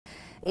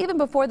Even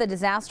before the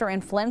disaster in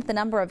Flint, the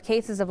number of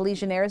cases of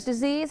Legionnaire's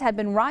disease had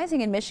been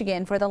rising in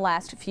Michigan for the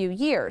last few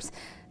years.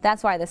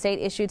 That's why the state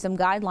issued some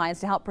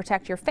guidelines to help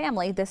protect your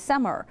family this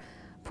summer.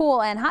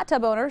 Pool and hot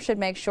tub owners should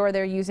make sure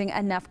they're using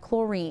enough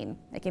chlorine.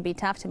 It can be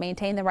tough to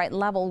maintain the right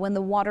level when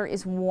the water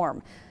is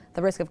warm.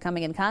 The risk of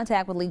coming in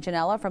contact with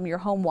Legionella from your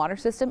home water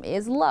system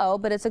is low,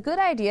 but it's a good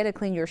idea to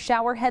clean your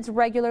shower heads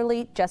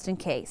regularly just in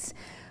case.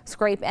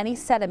 Scrape any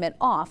sediment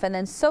off and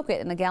then soak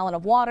it in a gallon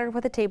of water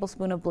with a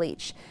tablespoon of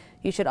bleach.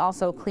 You should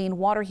also clean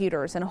water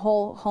heaters and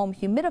whole home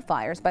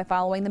humidifiers by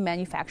following the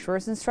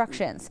manufacturer's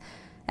instructions.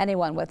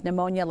 Anyone with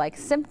pneumonia-like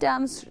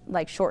symptoms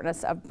like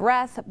shortness of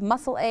breath,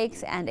 muscle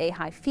aches, and a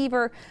high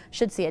fever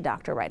should see a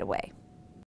doctor right away.